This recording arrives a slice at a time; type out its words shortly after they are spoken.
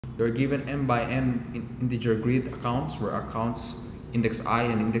You're given m by n integer grid accounts, where accounts index I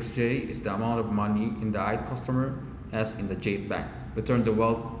and index j is the amount of money in the ith customer has in the jth bank. Return the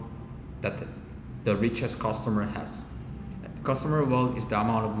wealth that the richest customer has. Customer wealth is the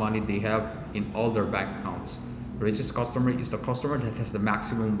amount of money they have in all their bank accounts. The richest customer is the customer that has the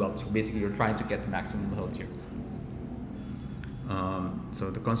maximum wealth. So basically, you're trying to get maximum wealth here. So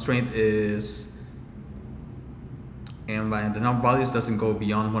the constraint is and the number values doesn't go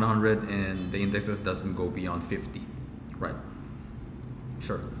beyond 100 and the indexes doesn't go beyond 50, right?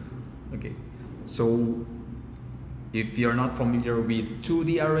 Sure. Okay. So if you're not familiar with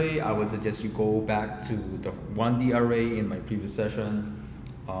 2D array, I would suggest you go back to the 1D array in my previous session.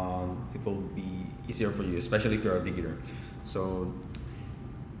 It will be easier for you, especially if you're a beginner. So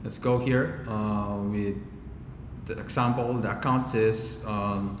let's go here with the example. The account is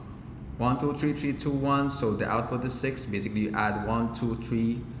 1 2 3 3 2 1, so the output is 6. Basically, you add 1 2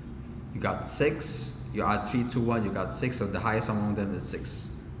 3, you got 6. You add 3 2 1, you got 6. So the highest among them is 6.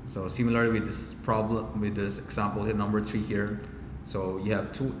 So similarly with this problem, with this example here, number 3 here. So you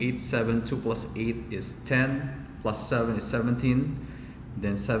have 2 8 7. 2 plus 8 is 10, plus 7 is 17.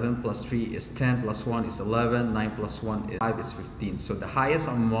 Then 7 plus 3 is 10, plus 1 is 11. 9 plus 1 is 5 is 15. So the highest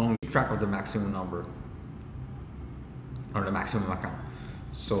among, track of the maximum number or the maximum account.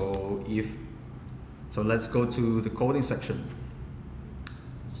 So let's go to the coding section.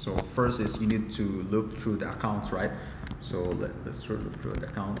 So first is you need to loop through the accounts, right? So let's loop through the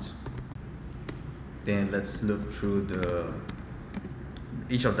accounts. Then let's loop through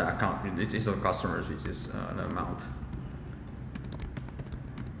each of the account, each of the customers, which is an amount.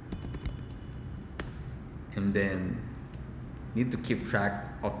 And then need to keep track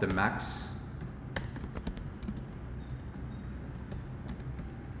of the max.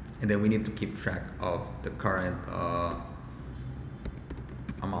 And then we need to keep track of the current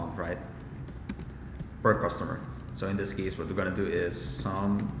amount, right, per customer. So in this case, what we're gonna do is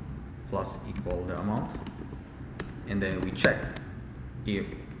sum plus equal the amount, and then we check if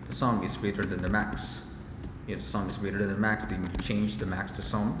the sum is greater than the max. If the sum is greater than the max, then you change the max to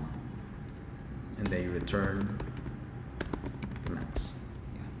sum, and then you return the max.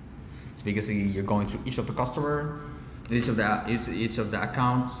 Yeah. So basically, you're going through each of the customer. Each of the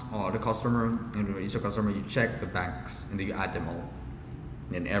accounts or the customer, and each of the customer you check the banks and then you add them all.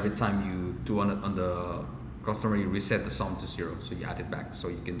 And every time you do on the customer, you reset the sum to 0, so you add it back, so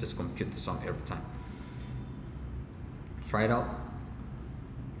you can just compute the sum every time. Try it out.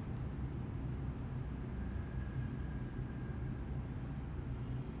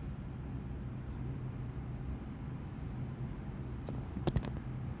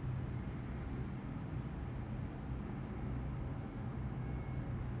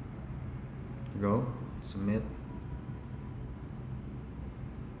 Go, submit.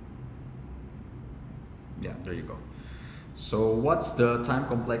 Yeah, there you go. So what's the time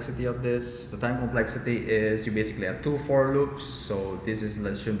complexity of this? The time complexity is you basically have 2 for loops. So this is,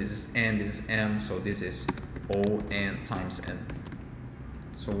 let's assume this is n, this is m, so this is O n times n.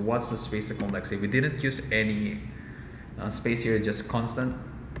 So what's the space complexity? We didn't use any space here, just constant,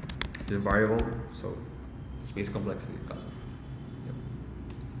 the variable. So space complexity is constant.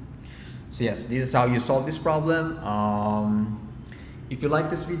 So yes, this is how you solve this problem. If you like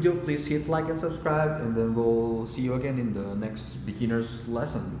this video, please hit like and subscribe, and then we'll see you again in the next beginner's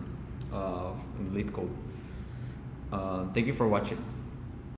lesson in LeetCode. Thank you for watching.